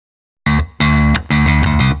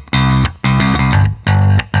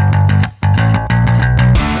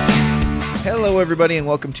everybody, and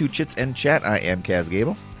welcome to Chits and Chat. I am Kaz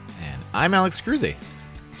Gable. And I'm Alex Cruzy.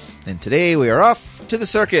 And today we are off to the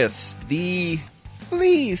circus, the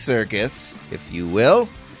flea circus, if you will,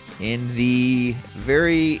 in the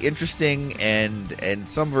very interesting and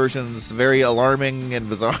some versions very alarming and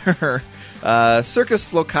bizarre Circus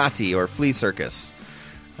Flohcati, or Flea Circus.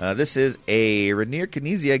 This is a Rainier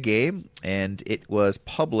Knizia game, and it was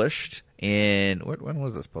published in... When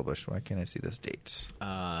was this published? Why can't I see this date?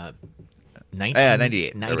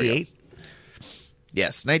 98. 98?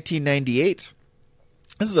 Yes, 1998.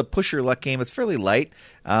 This is a push your luck game. It's fairly light.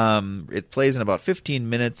 It plays in about 15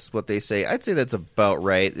 minutes, what they say. I'd say that's about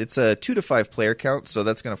right. It's a 2 to 5 player count, so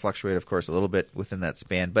that's going to fluctuate, of course, a little bit within that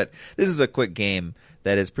span. But this is a quick game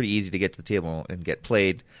that is pretty easy to get to the table and get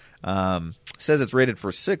played. Says it's rated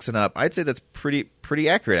for 6 and up. I'd say that's pretty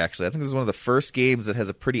accurate, actually. I think this is one of the first games that has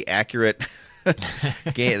a pretty accurate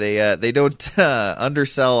game. They don't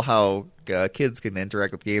undersell how kids can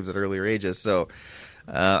interact with games at earlier ages. So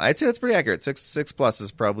I'd say that's pretty accurate. 6 plus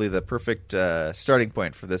is probably the perfect starting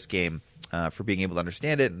point for this game. For being able to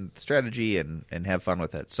understand it and strategy and have fun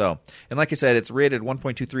with it. So, and like I said, it's rated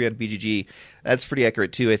 1.23 on BGG. That's pretty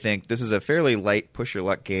accurate too, I think. This is a fairly light push your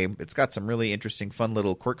luck game. It's got some really interesting, fun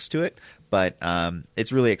little quirks to it, but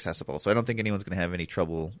it's really accessible. So I don't think anyone's going to have any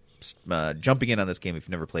trouble jumping in on this game if you've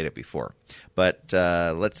never played it before. But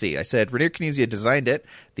let's see. I said Rainier Knizia designed it.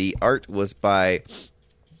 The art was by,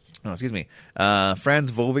 Franz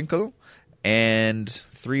Vovinkel, and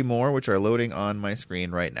 3 more, which are loading on my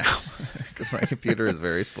screen right now because my computer is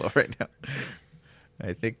very slow right now.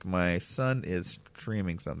 I think my son is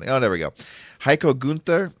streaming something. Oh, there we go. Heiko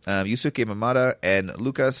Gunther, Yusuke Mamada, and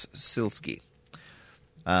Lukas Silski.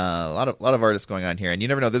 A lot of artists going on here, and you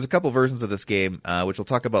never know. There's a couple versions of this game, which we'll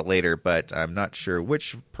talk about later, but I'm not sure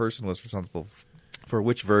which person was responsible for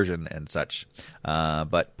which version and such.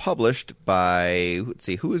 But published by, let's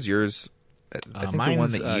see, who is yours? I think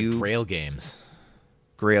mine's the one that you Grail Games.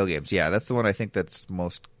 Grail Games, yeah, that's the one I think that's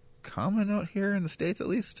most common out here in the States, at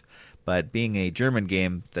least. But being a German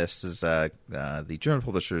game, this is the German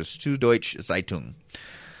publisher's Süddeutsche Zeitung.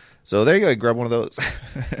 So there you go, grab one of those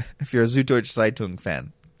if you're a Süddeutsche Zeitung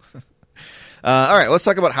fan. All right, let's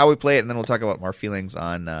talk about how we play it, and then we'll talk about our feelings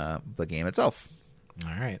on the game itself.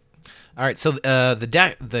 All right. So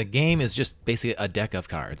the game is just basically a deck of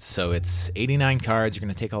cards. So it's 89 cards. You're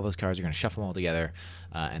going to take all those cards. You're going to shuffle them all together,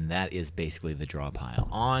 and that is basically the draw pile.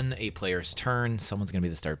 On a player's turn, someone's going to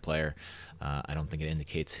be the start player. I don't think it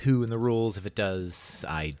indicates who in the rules. If it does,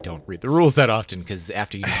 I don't read the rules that often because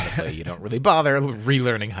after you know how to play, you don't really bother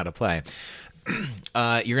relearning how to play.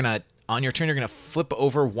 On your turn, you're going to flip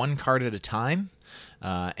over 1 card at a time.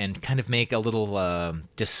 And kind of make a little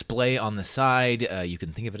display on the side. You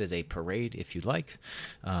can think of it as a parade if you'd like.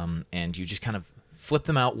 And you just kind of flip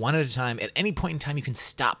them out one at a time. At any point in time, you can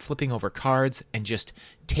stop flipping over cards and just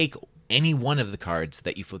take any one of the cards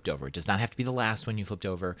that you flipped over. It does not have to be the last one you flipped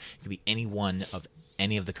over. It could be any one of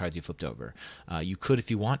any of the cards you flipped over. You could, if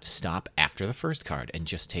you want, stop after the first card and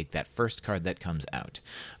just take that first card that comes out.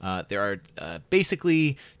 There are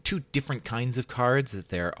basically 2 different kinds of cards.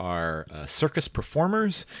 There are circus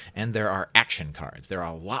performers and there are action cards. There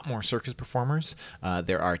are a lot more circus performers.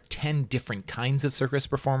 There are 10 different kinds of circus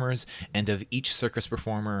performers, and of each circus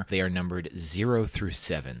performer, they are numbered 0 through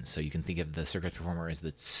 7. So you can think of the circus performer as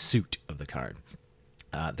the suit of the card.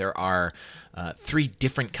 There are 3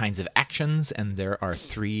 different kinds of actions, and there are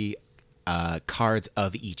 3 cards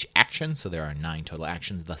of each action, so there are 9 total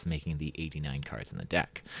actions, thus making the 89 cards in the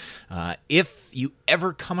deck. If you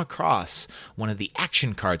ever come across one of the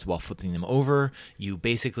action cards while flipping them over, you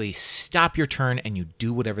basically stop your turn and you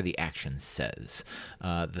do whatever the action says.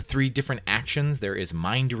 The 3 different actions, there is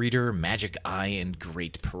Mind Reader, Magic Eye, and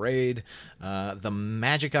Great Parade. The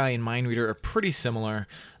Magic Eye and Mind Reader are pretty similar.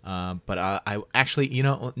 But I actually,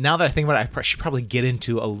 now that I think about it, I should probably get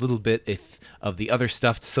into a little bit of the other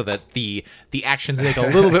stuff so that the actions make a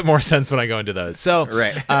little bit more sense when I go into those. So,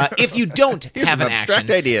 right. If you don't have an abstract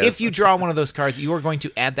action, idea. if you draw one of those cards, you are going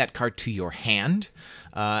to add that card to your hand.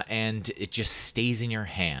 And it just stays in your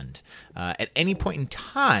hand. At any point in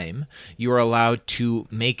time, you are allowed to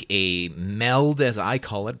make a meld, as I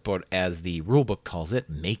call it, but as the rulebook calls it,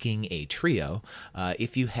 making a trio.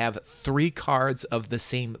 If you have 3 cards of the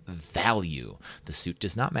same value, the suit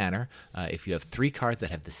does not matter. If you have 3 cards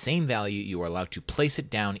that have the same value, you are allowed to place it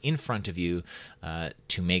down in front of you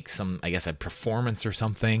to make some, a performance or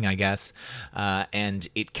something, and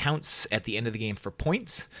it counts at the end of the game for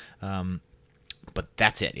points. But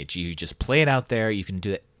that's it. You just play it out there. You can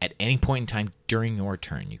do it at any point in time during your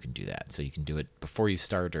turn, you can do that. So you can do it before you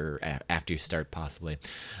start or after you start, possibly,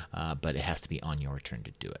 but it has to be on your turn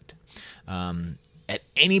to do it. At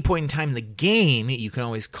any point in time in the game, you can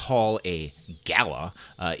always call a gala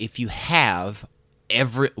if you have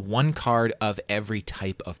one card of every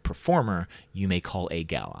type of performer. You may call a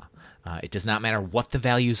gala. It does not matter what the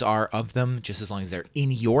values are of them, just as long as they're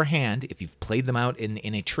in your hand. If you've played them out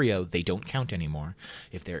in a trio, they don't count anymore.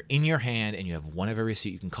 If they're in your hand and you have one of every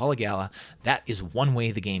suit, you can call a gala. That is one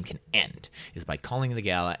way the game can end, is by calling the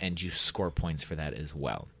gala, and you score points for that as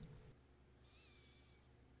well.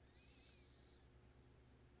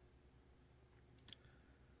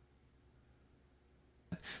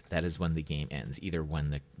 That is when the game ends, either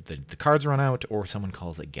when the cards run out or someone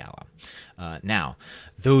calls a gala. Now,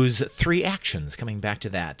 those 3 actions, coming back to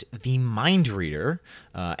that, the Mind Reader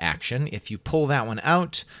action, if you pull that one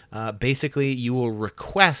out, basically you will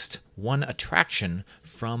request one attraction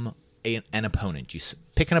from an opponent. You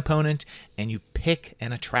pick an opponent and you pick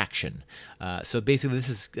an attraction. So basically this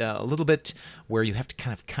is a little bit where you have to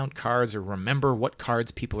kind of count cards or remember what cards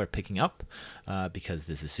people are picking up, because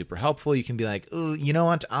this is super helpful. You can be like, oh, you know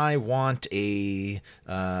what, I want a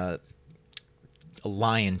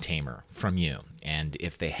lion tamer from you, and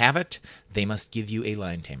if they have it, they must give you a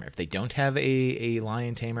lion tamer. If they don't have a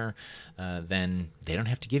lion tamer, then they don't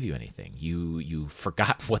have to give you anything. You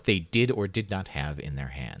forgot what they did or did not have in their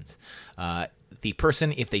hands. The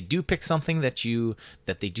person, if they do pick something that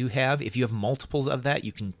they do have, if you have multiples of that,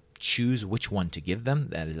 you can choose which one to give them.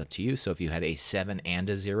 That is up to you. So if you had a 7 and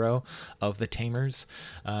a 0 of the tamers,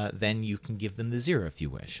 then you can give them the 0 if you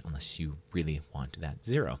wish, unless you really want that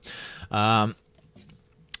 0.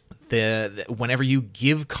 Whenever you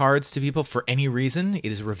give cards to people for any reason, it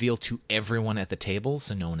is revealed to everyone at the table,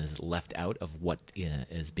 so no one is left out of what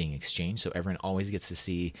is being exchanged. So everyone always gets to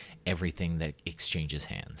see everything that exchanges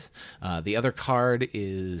hands. The other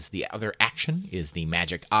action is the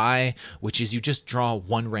Magic Eye, which is you just draw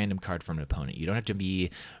one random card from an opponent. You don't have to be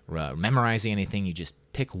memorizing anything. You just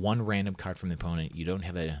pick one random card from the opponent. You don't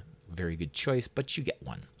have a very good choice, but you get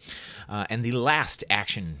one. And the last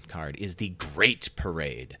action card is the Great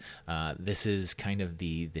Parade. This is kind of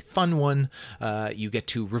the fun one. You get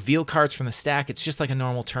to reveal cards from the stack. It's just like a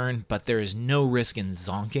normal turn, but there is no risk in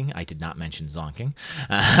zonking. I did not mention zonking.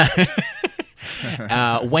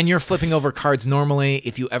 When you're flipping over cards normally,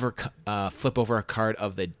 if you ever flip over a card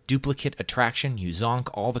of the duplicate attraction, you zonk.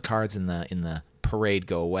 All the cards in the parade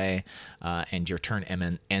go away, and your turn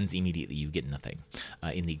ends immediately. You get nothing.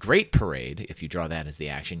 In the Great Parade, if you draw that as the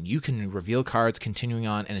action, you can reveal cards continuing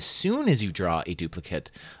on, and as soon as you draw a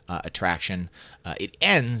duplicate attraction, it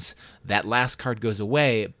ends. That last card goes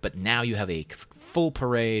away, but now you have a full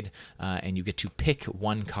parade, and you get to pick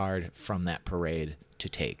one card from that parade to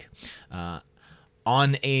take.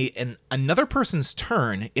 On another person's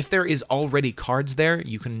turn, if there is already cards there,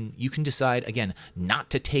 you can decide, again,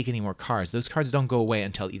 not to take any more cards. Those cards don't go away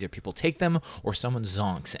until either people take them or someone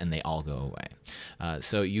zonks and they all go away.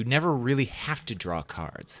 So you never really have to draw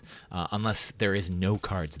cards unless there is no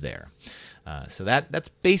cards there. So that's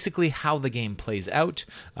basically how the game plays out.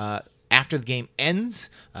 After the game ends,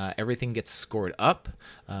 everything gets scored up.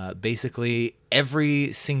 Basically,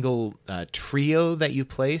 every single trio that you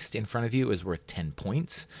placed in front of you is worth 10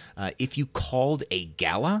 points. If you called a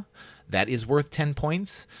gala, that is worth 10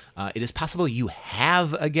 points. It is possible you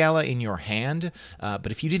have a gala in your hand,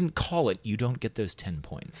 but if you didn't call it, you don't get those 10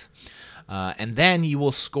 points. And then you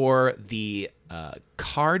will score the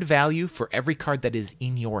card value for every card that is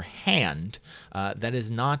in your hand that is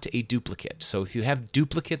not a duplicate. So if you have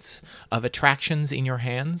duplicates of attractions in your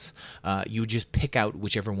hands, you just pick out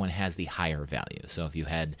whichever one has the higher value. So if you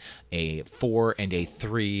had a 4 and a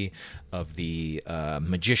 3 of the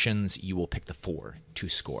magicians, you will pick the 4 to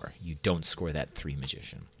score. You don't score that 3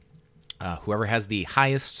 magician. Whoever has the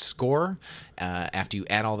highest score after you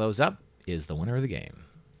add all those up is the winner of the game.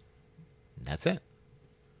 That's it.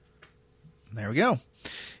 There we go.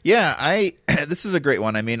 Yeah, this is a great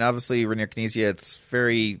one. I mean, obviously, Rainier Knizia, it's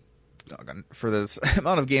very, for this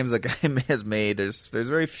amount of games that guy has made, there's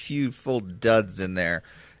very few full duds in there,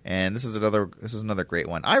 and this is another great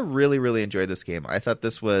one. I really, really enjoyed this game. I thought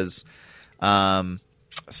this was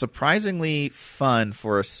surprisingly fun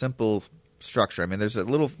for a simple structure. I mean, there's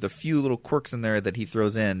the few little quirks in there that he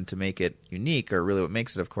throws in to make it unique, or really what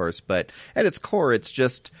makes it, of course, but at its core, it's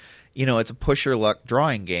just, it's a push your luck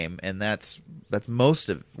drawing game, and that's most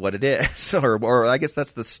of what it is, or I guess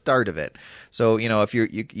that's the start of it. So if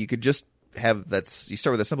you could just have you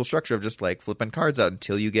start with a simple structure of just like flipping cards out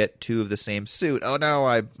until you get 2 of the same suit. Oh no,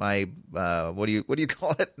 what do you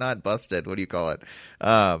call it? Not busted. What do you call it?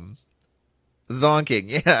 Zonking.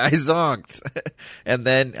 Yeah, I zonked. And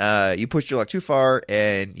then you pushed your luck too far,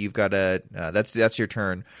 and you've got to that's your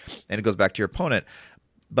turn, and it goes back to your opponent.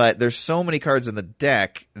 But there's so many cards in the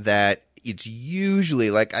deck that it's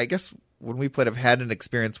usually like, I guess when we played, I've had an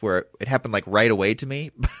experience where it happened like right away to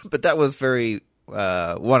me, but that was very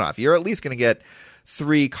one-off. You're at least going to get 2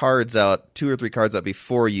 or 3 cards out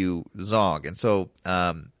before you zong. And so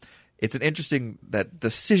it's an interesting, that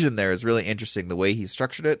decision there is really interesting, the way he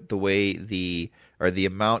structured it, the way the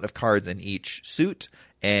amount of cards in each suit,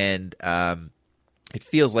 and it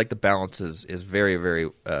feels like the balance is very, very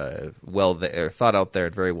well thought out there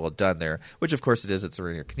and very well done there, which of course it is. It's a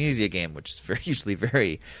Kinesia game, which is usually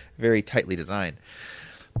very, very tightly designed.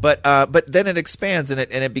 But then it expands and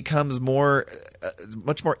it becomes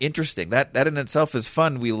much more interesting. That in itself is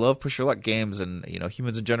fun. We love push your luck games, and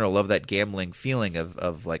humans in general love that gambling feeling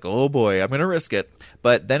of like, oh boy, I'm going to risk it.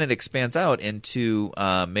 But then it expands out into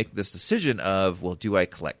make this decision of, well, do I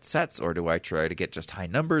collect sets, or do I try to get just high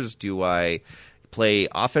numbers? Do I play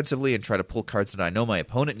offensively and try to pull cards that I know my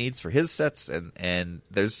opponent needs for his sets? And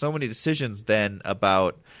there's so many decisions then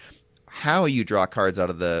about how you draw cards out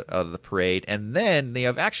of the parade, and then they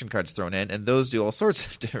have action cards thrown in, and those do all sorts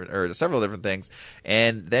of different, or several different things,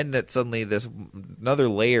 and then it's suddenly this another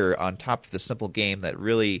layer on top of the simple game that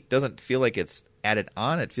really doesn't feel like it's added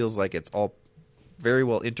on. It feels like it's all very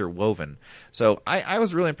well interwoven. So I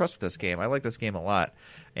was really impressed with this game. I like this game a lot,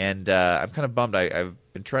 and I'm kind of bummed. I've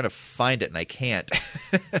been trying to find it and I can't.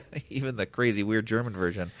 Even the crazy weird German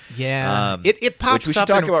version. Yeah, it pops up. Which we should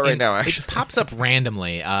talk about right now. Actually, it pops up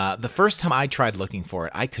randomly. The first time I tried looking for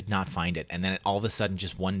it, I could not find it, and then all of a sudden,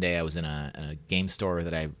 just one day, I was in a game store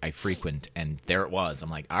that I frequent, and there it was. I'm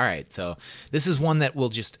like, all right, so this is one that will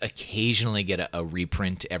just occasionally get a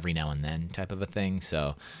reprint every now and then, type of a thing.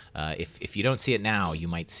 So if you don't see it now, you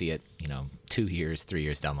might see it, 2 years, 3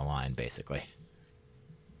 years down the line, basically.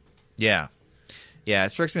 Yeah. Yeah,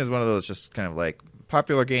 it strikes me as one of those just kind of like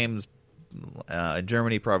popular games in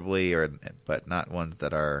Germany probably, but not ones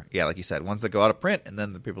that are, like you said, ones that go out of print, and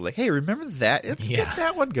then the people are like, hey, remember that? Let's get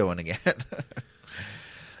that one going again.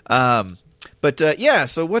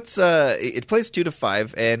 So what's it plays 2 to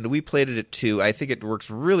 5, and we played it at 2. I think it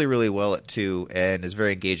works really, really well at 2 and is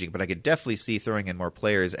very engaging, but I could definitely see throwing in more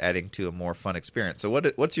players, adding to a more fun experience. So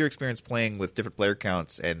what's your experience playing with different player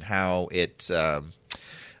counts, and how it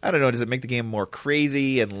I don't know, does it make the game more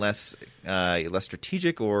crazy and less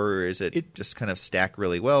strategic, or is it just kind of stack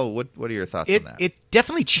really well? What are your thoughts on that? It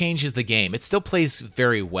definitely changes the game. It still plays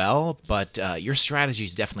very well, but your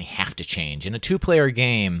strategies definitely have to change. In a 2-player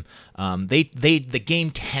game, the game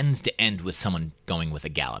tends to end with someone going with a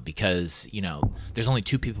gala, because there's only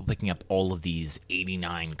 2 people picking up all of these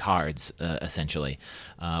 89 cards essentially.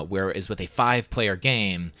 Whereas with a 5-player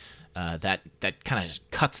game, that kind of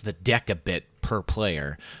cuts the deck a bit per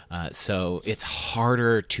player, so it's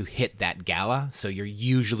harder to hit that gala, so you're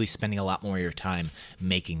usually spending a lot more of your time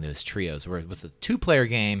making those trios. Whereas with a 2-player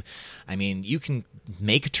game, I mean, you can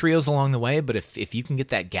make trios along the way, but if you can get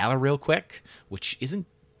that gala real quick, which isn't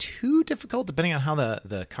too difficult depending on how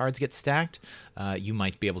the cards get stacked, you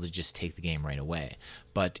might be able to just take the game right away.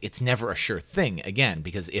 But it's never a sure thing, again,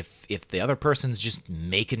 because if the other person's just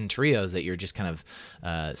making trios that you're just kind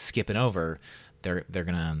of skipping over, they're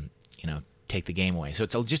gonna take the game away. So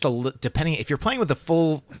it's just depending if you're playing with a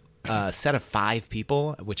full set of 5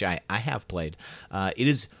 people, which I have played, it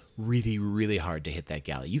is really, really hard to hit that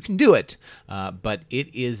galley. You can do it, but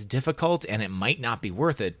it is difficult, and it might not be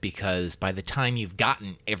worth it, because by the time you've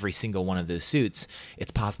gotten every single one of those suits,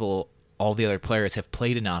 it's possible all the other players have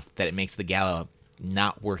played enough that it makes the gala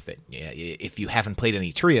not worth it. If you haven't played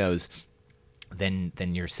any trios, then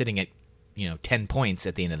you're sitting at 10 points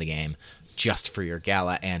at the end of the game just for your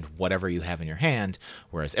gala and whatever you have in your hand,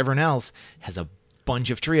 whereas everyone else has a bunch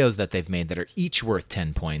of trios that they've made that are each worth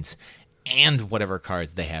 10 points and whatever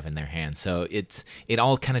cards they have in their hand. So it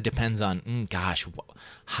all kind of depends on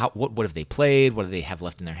what have they played, what do they have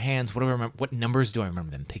left in their hands, what numbers do I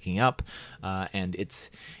remember them picking up, and it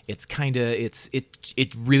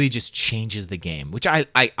really just changes the game, which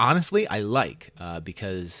I honestly like,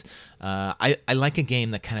 because I like a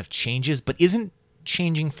game that kind of changes but isn't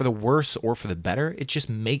changing for the worse or for the better. It just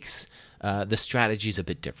makes the strategies a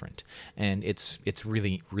bit different, and it's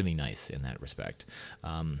really, really nice in that respect.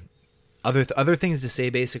 Other things to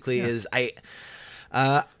say basically is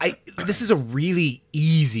this is a really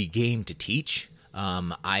easy game to teach.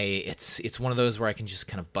 It's one of those where I can just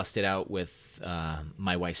kind of bust it out with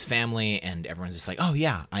my wife's family, and everyone's just like, oh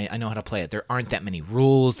yeah, I know how to play it. There aren't that many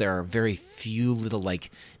rules. There are very few little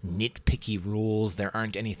like nitpicky rules. There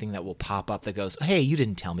aren't anything that will pop up that goes, hey, you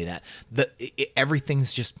didn't tell me that.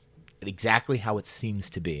 Everything's just exactly how it seems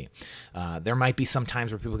to be. There might be some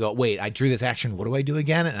times where people go, wait, I drew this action, what do I do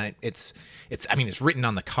again? And it's written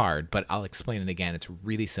on the card, but I'll explain it again. It's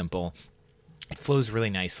really simple. It flows really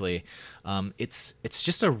nicely. It's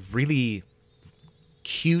just a really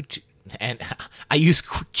cute, and I use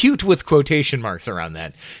cute with quotation marks around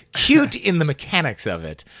that, cute in the mechanics of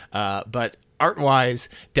it, but art-wise,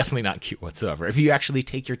 definitely not cute whatsoever. If you actually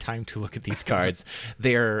take your time to look at these cards,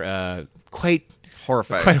 they're quite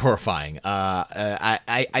horrifying. Quite horrifying.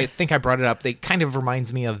 I think I brought it up. They kind of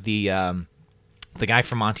reminds me of the guy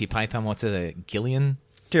from Monty Python. What's it? Gilliam?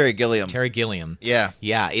 Terry Gilliam. Terry Gilliam. Yeah.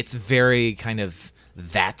 Yeah, it's very kind of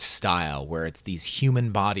that style where it's these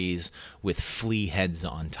human bodies with flea heads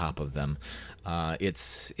on top of them.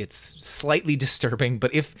 It's slightly disturbing,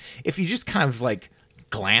 but if you just kind of like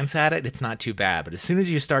glance at it, it's not too bad. But as soon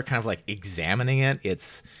as you start kind of like examining it,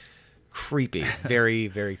 it's creepy. Very,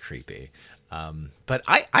 very creepy. But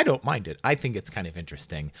I don't mind it. I think it's kind of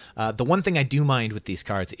interesting. The one thing I do mind with these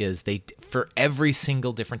cards is for every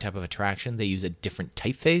single different type of attraction, they use a different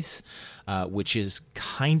typeface, which is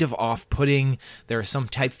kind of off-putting. There are some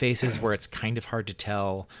typefaces where it's kind of hard to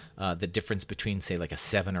tell the difference between, say, like a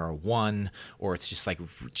 7 or a 1, or it's just like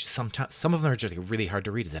some of them are just like really hard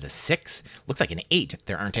to read. Is that a 6? Looks like an 8.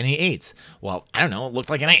 There aren't any 8s. Well, I don't know. It looked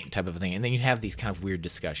like an 8 type of thing. And then you have these kind of weird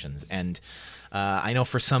discussions. And I know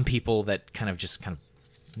for some people that kind of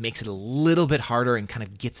makes it a little bit harder and kind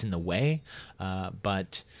of gets in the way.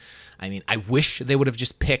 But I mean, I wish they would have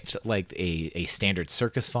just picked like a standard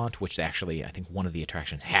circus font, which actually I think one of the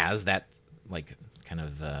attractions has that like kind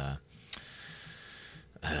of.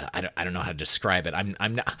 I don't know how to describe it. I'm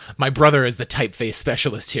not. My brother is the typeface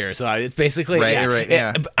specialist here, so it's basically right.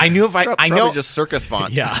 Yeah. I knew if I know just circus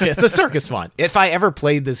font. Yeah, it's a circus font. If I ever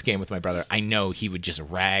played this game with my brother, I know he would just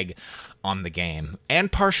rag on the game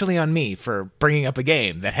and partially on me for bringing up a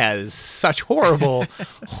game that has such horrible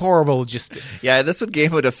just this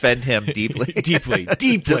game would offend him deeply. deeply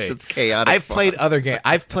Just its chaotic I've played fonts. other games.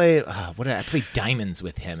 I've played I played Diamonds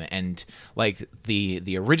with him, and like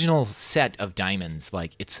the original set of Diamonds,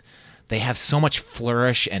 like they have so much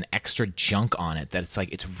flourish and extra junk on it that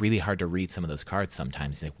it's really hard to read some of those cards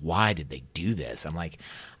sometimes. He's like, why did they do this? I'm like,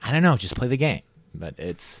 I don't know, just play the game. But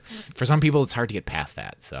it's for some people it's hard to get past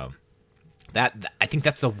that. So that I think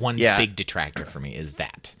that's the one big detractor for me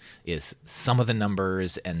is some of the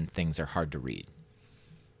numbers and things are hard to read.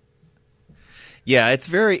 Yeah, it's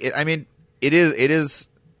very. I mean, it is.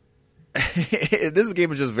 This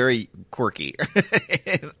game is just very quirky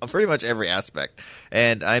in pretty much every aspect,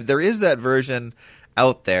 and there is that version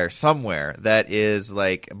out there somewhere that is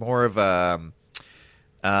like more of a.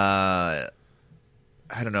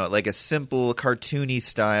 I don't know, like a simple cartoony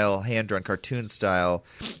style, hand-drawn cartoon style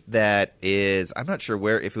that is, I'm not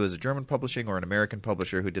sure if it was a German publishing or an American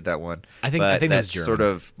publisher who did that one. I think that's German. Sort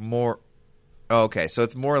of more, okay, so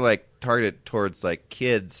it's more like targeted towards like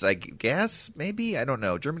kids, I guess, maybe? I don't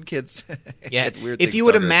know. German kids yeah, weird if you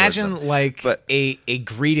would imagine like a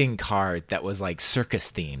greeting card that was like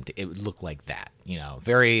circus themed, it would look like that. You know,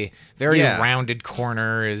 very, very rounded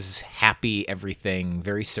corners, happy everything,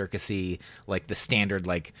 very circusy, like the standard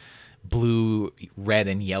like blue, red,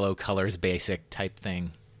 and yellow colors basic type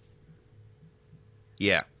thing.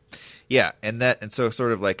 Yeah. Yeah, and so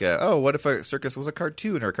sort of like what if a circus was a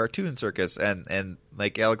cartoon or a cartoon circus, and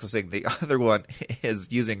like Alex was saying, the other one is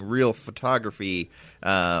using real photography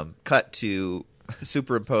cut to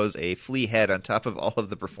superimpose a flea head on top of all of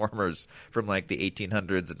the performers from like the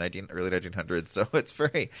 1800s and early 1900s. So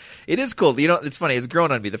it is cool. You know, it's funny. It's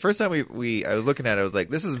grown on me. The first time I was looking at it, I was like,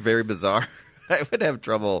 this is very bizarre. I would have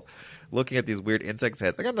trouble looking at these weird insects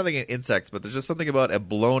heads. I got nothing against insects, but there's just something about a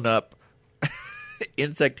blown up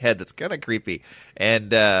insect head that's kind of creepy,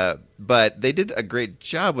 and but they did a great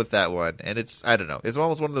job with that one, and I don't know, it's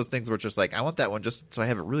almost one of those things where it's just like I want that one just so I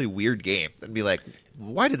have a really weird game and be like,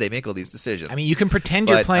 why did they make all these decisions? I mean, you can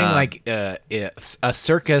pretend you're playing like a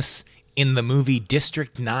circus in the movie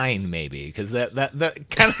District 9 maybe, because that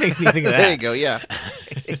kind of makes me think of that. There you go. Yeah.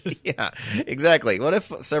 Yeah, exactly. What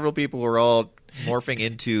if several people were all morphing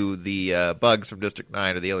into the bugs from District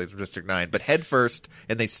 9 or the aliens from District 9, but head first,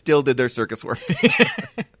 and they still did their circus work?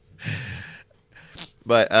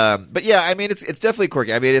 But yeah, I mean, it's definitely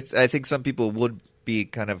quirky. I mean, I think some people would be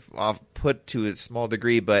kind of off put to a small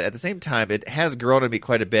degree, but at the same time, it has grown on me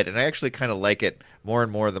quite a bit, and I actually kind of like it more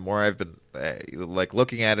and more the more I've been like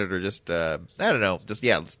looking at it, or just I don't know, just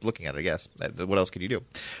looking at it. I guess what else can you do?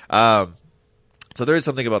 So there is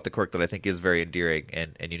something about the quirk that I think is very endearing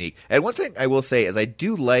and unique. And one thing I will say is I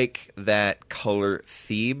do like that color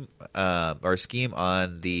theme or scheme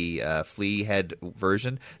on the flea head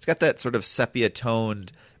version. It's got that sort of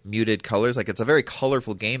sepia-toned muted colors. Like, it's a very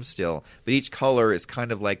colorful game still, but each color is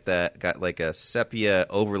kind of like got like a sepia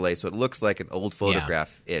overlay, so it looks like an old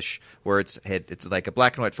photograph ish, where it's like a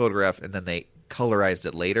black and white photograph, and then they colorized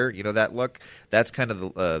it later. You know that look? That's kind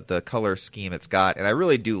of the color scheme it's got, and I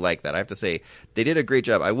really do like that. I have to say they did a great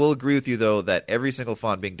job. I will agree with you though that every single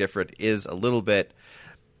font being different is a little bit.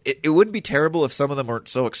 It wouldn't be terrible if some of them weren't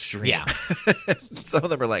so extreme. Yeah. Some of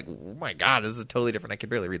them are like, oh my god, this is totally different. I can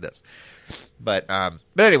barely read this. But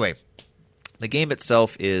anyway, the game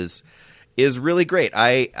itself is really great.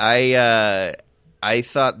 I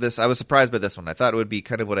thought this. I was surprised by this one. I thought it would be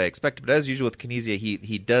kind of what I expected. But as usual with Kinesia,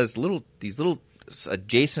 he does these little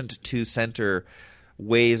adjacent to center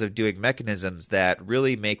ways of doing mechanisms that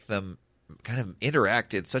really make them kind of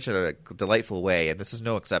interact in such a delightful way, and this is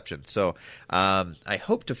no exception. So I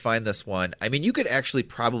hope to find this one. I mean, you could actually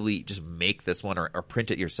probably just make this one or print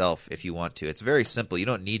it yourself if you want to. It's very simple. You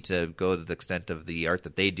don't need to go to the extent of the art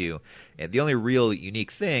that they do. And the only real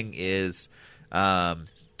unique thing is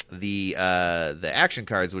the action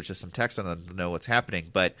cards, which is some text on them to know what's happening.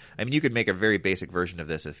 But I mean, you could make a very basic version of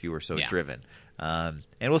this if you were so driven. And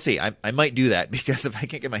we'll see. I might do that because if I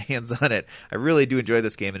can't get my hands on it, I really do enjoy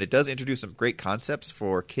this game, and it does introduce some great concepts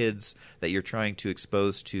for kids that you're trying to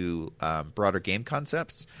expose to broader game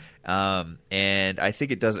concepts. And I think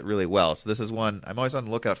it does it really well. So this is one I'm always on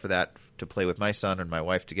the lookout for that to play with my son and my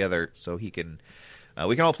wife together, so he can.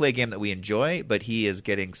 We can all play a game that we enjoy, but he is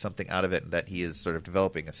getting something out of it, and that he is sort of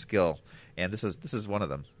developing a skill. And this is one of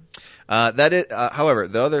them. However,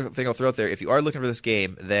 the other thing I'll throw out there, if you are looking for this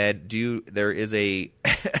game, then there is a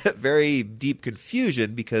very deep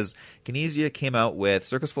confusion because Kinesia came out with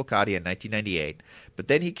Circus Flohcati in 1998, but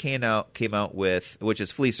then he came out with, which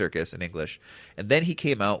is Flea Circus in English, and then he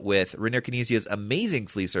came out with Rainier Kinesia's Amazing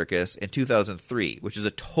Flea Circus in 2003, which is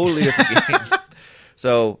a totally different game.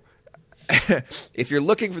 So if you're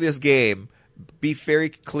looking for this game, be very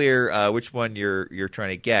clear which one you're trying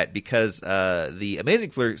to get, because the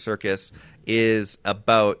Amazing Flea Circus is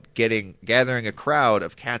about gathering a crowd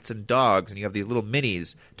of cats and dogs, and you have these little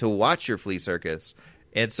minis to watch your flea circus.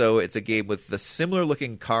 And so it's a game with the similar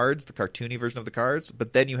looking cards, the cartoony version of the cards,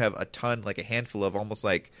 but then you have a ton, like a handful of, almost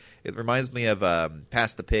like, it reminds me of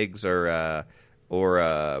Pass the Pigs or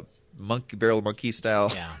monkey barrel monkey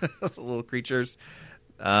style little creatures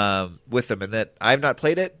with them. And that I've not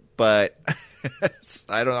played it, but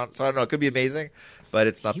I don't know. It could be amazing, but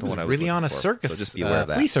it's not the one I was really on a for. circus, so just be aware of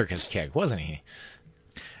that. flea circus kick, wasn't he?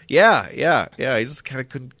 Yeah. He just kind of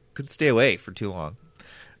couldn't stay away for too long.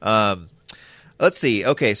 Let's see.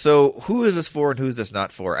 Okay, so who is this for and who is this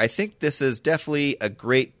not for? I think this is definitely a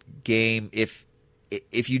great game. If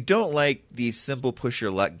you don't like these simple push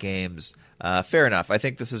your luck games, fair enough. I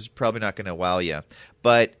think this is probably not going to wow you.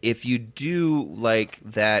 But if you do like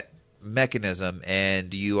that mechanism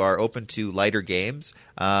and you are open to lighter games,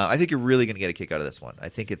 I think you're really going to get a kick out of this one. I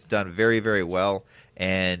think it's done very, very well,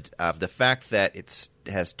 and the fact that it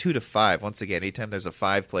has 2 to 5, once again, anytime there's a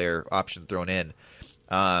 5-player option thrown in,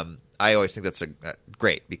 I always think that's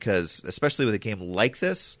great, because especially with a game like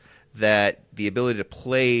this, that the ability to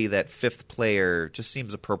play that 5th player just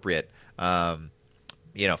seems appropriate.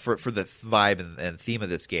 For the vibe and theme of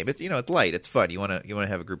this game. It's light, it's fun. You want to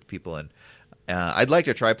have a group of people in. I'd like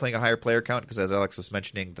to try playing a higher player count, because as Alex was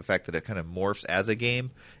mentioning, the fact that it kind of morphs as a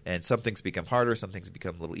game, and some things become harder, some things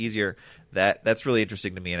become a little easier. That's really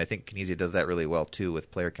interesting to me, and I think Kinesia does that really well too with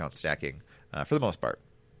player count stacking for the most part.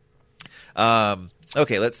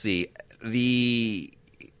 Okay, let's see.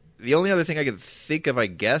 The only other thing I can think of, I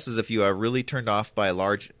guess, is if you are really turned off by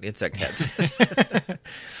large insect heads.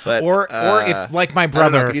 But, or if, like my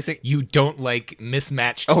brother, you don't like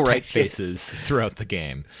mismatched typefaces throughout the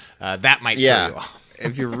game. That might throw you off.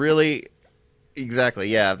 If you're really... Exactly,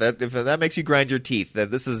 yeah. If that makes you grind your teeth,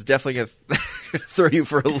 then this is definitely going to throw you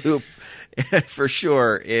for a loop, for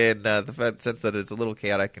sure, in the sense that it's a little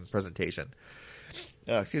chaotic in presentation.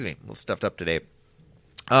 Excuse me, a little stuffed up today.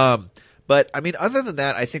 But, I mean, other than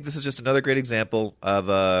that, I think this is just another great example of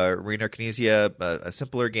Rainier Kinesia, a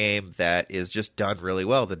simpler game that is just done really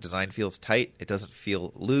well. The design feels tight. It doesn't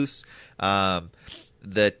feel loose.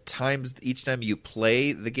 The times, each time you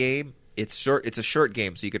play the game, it's short. It's a short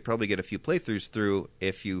game, so you could probably get a few playthroughs through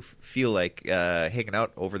if you feel like hanging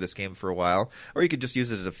out over this game for a while. Or you could just use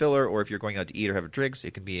it as a filler, or if you're going out to eat or have a drink, so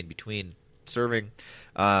it can be in between serving.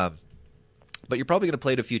 But you're probably going to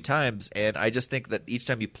play it a few times, and I just think that each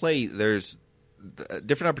time you play, there's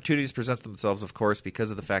different opportunities present themselves, of course,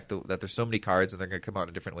 because of the fact that there's so many cards, and they're going to come out in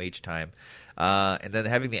a different way each time. And then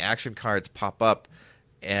having the action cards pop up,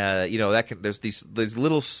 there's these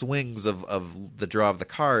little swings of the draw of the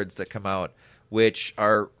cards that come out, which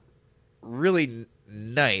are really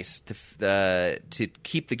nice to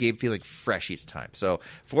keep the game feeling fresh each time. So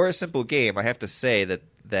for a simple game, I have to say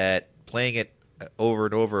that playing it over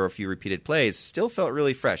and over a few repeated plays still felt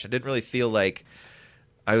really fresh. I didn't really feel like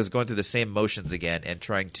I was going through the same motions again and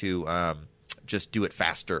trying to just do it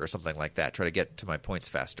faster or something like that, try to get to my points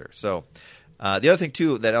faster. So the other thing,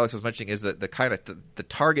 too, that Alex was mentioning is that the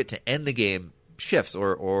target to end the game shifts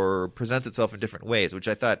or presents itself in different ways, which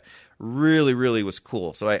I thought really, really was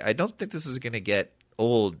cool. So I don't think this is going to get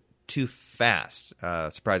old too fast,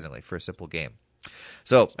 surprisingly, for a simple game.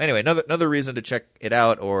 So anyway, another reason to check it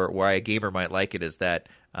out, or why a gamer might like it, is that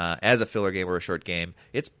as a filler game or a short game,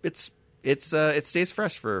 it stays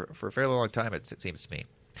fresh for a fairly long time. It seems to me.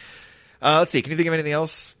 Let's see. Can you think of anything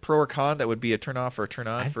else, pro or con, that would be a turn off or a turn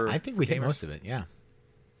on for? I think we gamers? hit most of it. Yeah.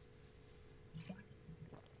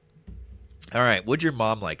 All right. Would your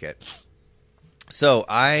mom like it? So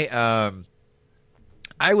I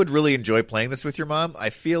would really enjoy playing this with your mom. I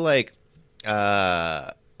feel like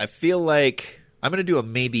I'm going to do a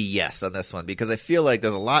maybe yes on this one, because I feel like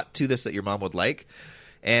there's a lot to this that your mom would like,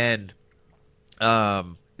 and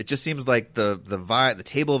it just seems like the vibe, the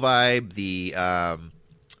table vibe, the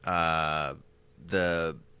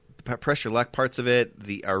press your luck parts of it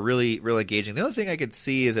are really, really engaging. The only thing I could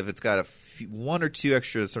see is if it's got one or two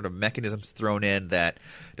extra sort of mechanisms thrown in that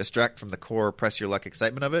distract from the core press your luck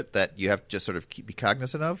excitement of it, that you have to just sort of be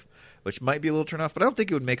cognizant of, which might be a little turn off, but I don't think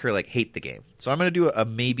it would make her like hate the game. So I'm going to do a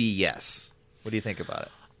maybe yes. What do you think about it?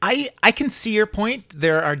 I can see your point.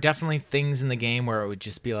 There are definitely things in the game where it would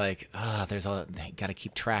just be like, they got to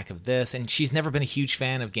keep track of this. And she's never been a huge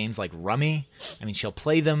fan of games like Rummy. I mean, she'll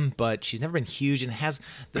play them, but she's never been huge, and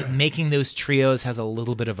making those trios has a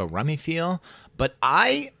little bit of a Rummy feel. But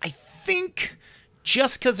I think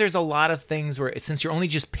just because there's a lot of things where, since you're only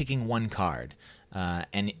just picking one card,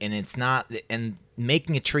 and it's not, and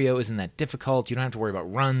making a trio isn't that difficult. You don't have to worry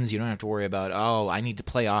about runs. You don't have to worry about, I need to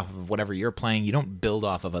play off of whatever you're playing. You don't build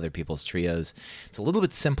off of other people's trios. It's a little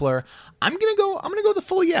bit simpler. I'm gonna go the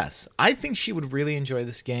full yes. I think she would really enjoy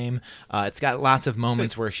this game. It's got lots of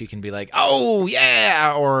moments where she can be like, oh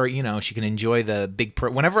yeah, or she can enjoy the big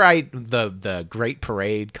whenever the Great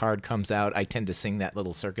Parade card comes out, I tend to sing that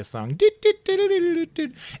little circus song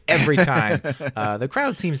every time. The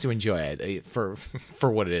crowd seems to enjoy it for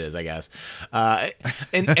what it is, I guess.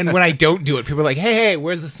 And when I don't do it, people are like, hey,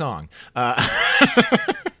 where's the song?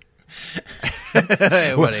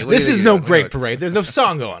 Hey, buddy, this is no Great Parade. There's no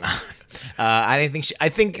song going on. I think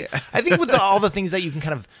with all the things that you can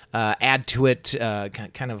kind of add to it,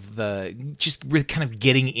 kind of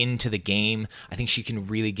getting into the game, I think she can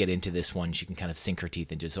really get into this one. She can kind of sink her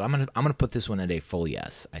teeth into it. So I'm gonna put this one at a full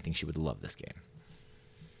yes. I think she would love this game.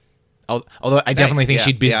 Although I definitely think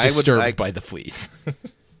she'd be disturbed by the fleas.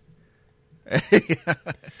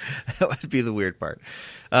 That would be the weird part.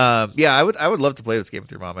 I would love to play this game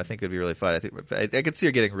with your mom. I think it'd be really fun. I could see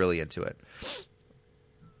her getting really into it.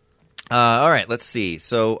 All right, let's see.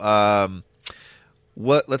 So,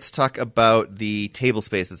 let's talk about the table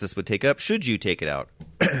space that this would take up. Should you take it out?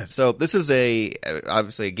 So this is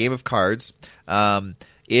obviously a game of cards.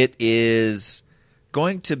 It is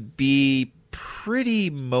going to be pretty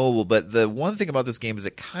mobile, but the one thing about this game is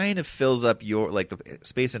it kind of fills up the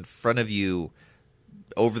space in front of you.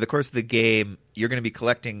 Over the course of the game, you're going to be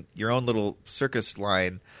collecting your own little circus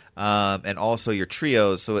line, and also your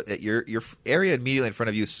trios. So your area immediately in front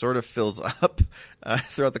of you sort of fills up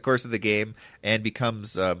throughout the course of the game and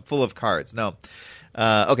becomes full of cards. Now,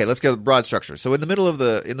 okay, let's go broad structure. So in the middle of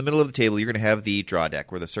the table, you're going to have the draw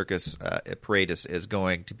deck, where the circus parade is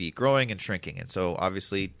going to be growing and shrinking. And so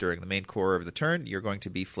obviously during the main core of the turn, you're going to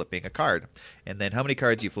be flipping a card, and then how many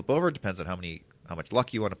cards you flip over depends on how much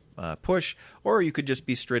luck you want to push, or you could just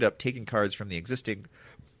be straight up taking cards from the existing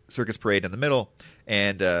circus parade in the middle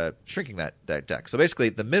and shrinking that deck. So basically,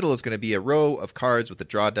 the middle is going to be a row of cards with the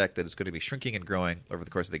draw deck that is going to be shrinking and growing over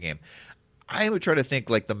the course of the game. I would try to think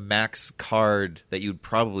like the max card that you'd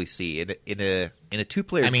probably see in a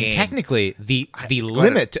two-player game. I mean, technically, the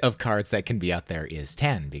limit of cards that can be out there is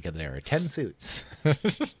 10, because there are 10 suits.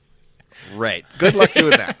 Right. Good luck doing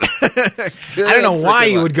that. I don't know why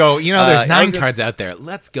you would go, there's 9 cards out there.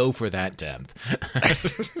 Let's go for that 10th.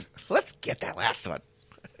 Let's get that last one.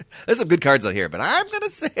 There's some good cards out here, but I'm going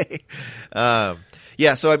to say. So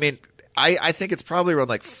I mean, I think it's probably around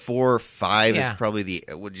like 4 or 5 is probably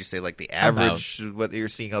would you say like the average, what you're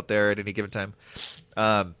seeing out there at any given time?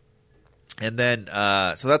 And then,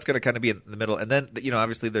 so that's going to kind of be in the middle. And then,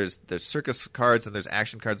 obviously there's circus cards and there's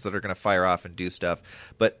action cards that are going to fire off and do stuff.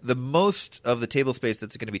 But the most of the table space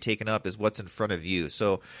that's going to be taken up is what's in front of you.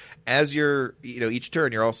 So as you're, each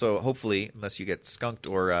turn, you're also, hopefully, unless you get skunked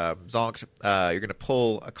or zonked, you're going to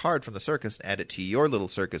pull a card from the circus and add it to your little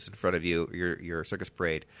circus in front of you, your circus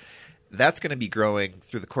parade. That's going to be growing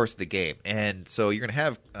through the course of the game. And so you're going to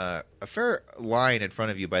have a fair line in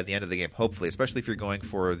front of you by the end of the game, hopefully, especially if you're going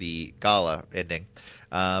for the gala ending.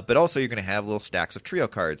 But also you're going to have little stacks of trio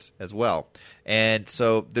cards as well. And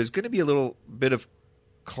so there's going to be a little bit of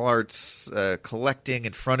cards collecting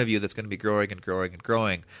in front of you that's going to be growing and growing and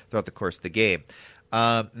growing throughout the course of the game.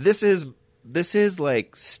 This is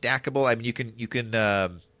like stackable. I mean,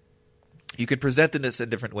 you can present this in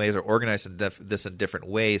different ways or organize this in different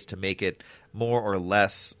ways to make it more or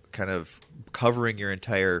less kind of covering your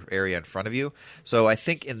entire area in front of you. So I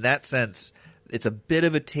think in that sense, it's a bit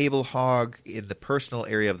of a table hog in the personal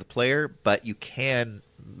area of the player, but you can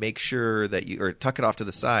make sure that or tuck it off to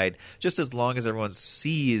the side just as long as everyone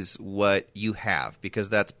sees what you have, because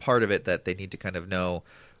that's part of it that they need to kind of know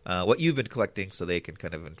what you've been collecting so they can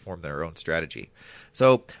kind of inform their own strategy.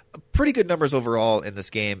 So pretty good numbers overall in this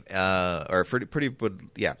game, or pretty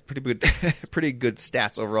good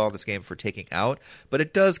stats overall in this game for taking out, but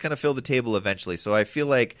it does kind of fill the table eventually. So I feel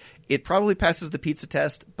like it probably passes the pizza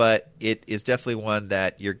test, but it is definitely one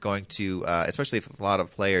that you're going to, especially if a lot of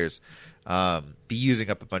players, be using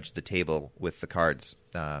up a bunch of the table with the cards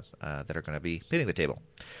that are going to be hitting the table.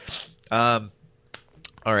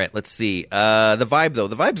 All right, let's see. The vibe, though.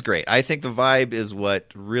 The vibe's great. I think the vibe is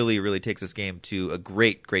what really, really takes this game to a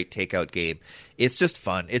great, great takeout game. It's just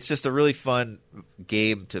fun. It's just a really fun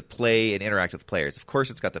game to play and interact with players. Of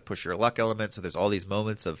course, it's got the push your luck element, so there's all these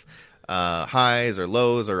moments of highs or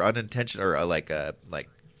lows or unintentional, or like the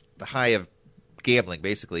high of gambling,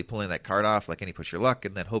 basically pulling that card off like any push your luck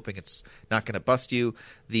and then hoping it's not going to bust you.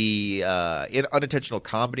 The unintentional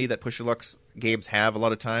comedy that push your luck games have a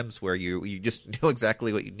lot of times, where you just know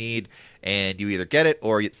exactly what you need and you either get it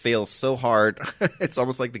or it fails so hard it's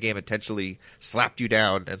almost like the game intentionally slapped you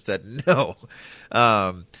down and said no.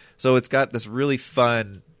 So it's got this really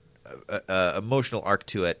fun emotional arc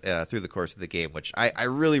to it through the course of the game, which I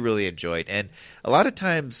really, really enjoyed. And a lot of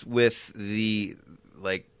times with the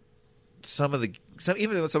some of the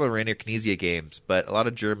Rainier Knizia games, but a lot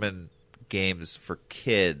of German games for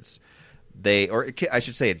kids, I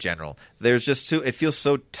should say in general, there's just it feels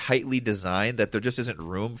so tightly designed that there just isn't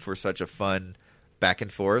room for such a fun back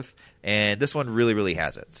and forth, and this one really, really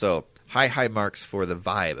has it. So high marks for the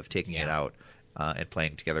vibe of taking it out and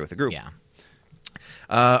playing together with a group.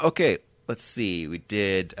 Okay, let's see. We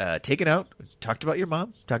did Take It Out. We talked about your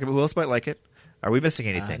mom. Talked about who else might like it. Are we missing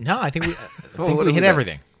anything? No, I think we hit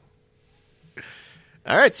everything.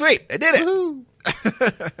 All right, sweet. I did it.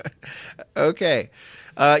 Okay.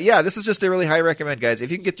 This is just a really high recommend, guys. If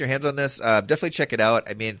you can get your hands on this, definitely check it out.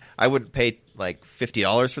 I mean, I wouldn't pay like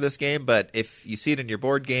 $50 for this game, but if you see it in your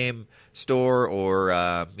board game store or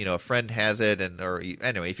a friend has it,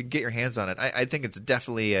 anyway, if you can get your hands on it, I think it's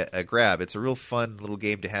definitely a grab. It's a real fun little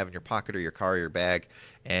game to have in your pocket or your car or your bag.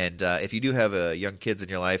 And if you do have young kids in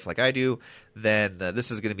your life like I do, then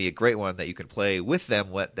this is going to be a great one that you can play with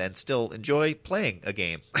them and still enjoy playing a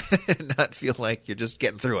game and not feel like you're just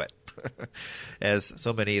getting through it, as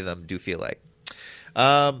so many of them do feel like.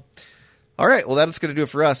 All right, well, that's going to do it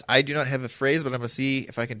for us. I do not have a phrase, but I'm going to see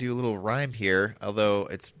if I can do a little rhyme here, although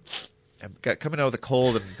I've got coming out with a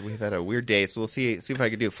cold and we've had a weird day, so we'll see if I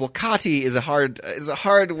can do it. Flohcati is a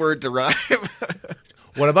hard word to rhyme.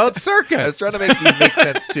 What about circus? I was trying to make these make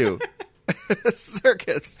sense too.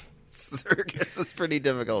 Circus is pretty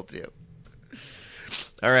difficult too.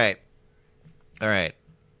 All right. I'm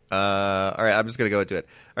just gonna go into it.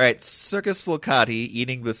 All right, Circus Flohcati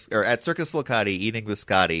eating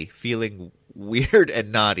biscotti, feeling weird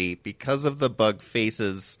and naughty because of the bug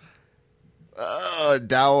faces,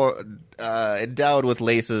 endowed with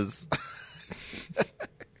laces.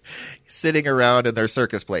 Sitting around in their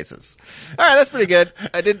circus places. All right, that's pretty good.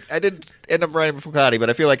 I didn't end up writing Flohcati, but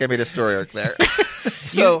I feel like I made a story arc there.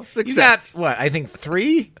 So success. You got what? I think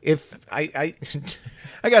 3. If I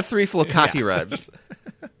got 3 Flohcati rhymes.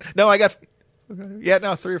 No, I got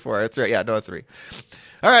 3 or 4. That's right. Yeah, no, 3.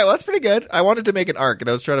 All right, well, that's pretty good. I wanted to make an arc, and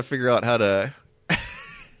I was trying to figure out how to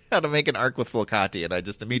make an arc with Flohcati, and I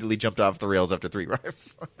just immediately jumped off the rails after 3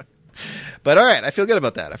 rhymes. But all right, I feel good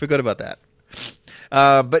about that.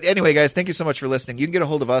 But anyway, guys, thank you so much for listening. You can get a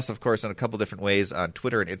hold of us, of course, in a couple different ways on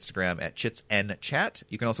Twitter and Instagram at Chits and Chat.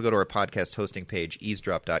 You can also go to our podcast hosting page,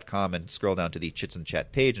 eavesdrop.com, and scroll down to the Chits and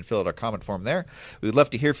Chat page and fill out our comment form there. We would love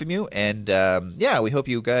to hear from you. And we hope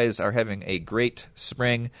you guys are having a great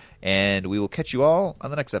spring, and we will catch you all on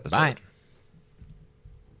the next episode. Bye.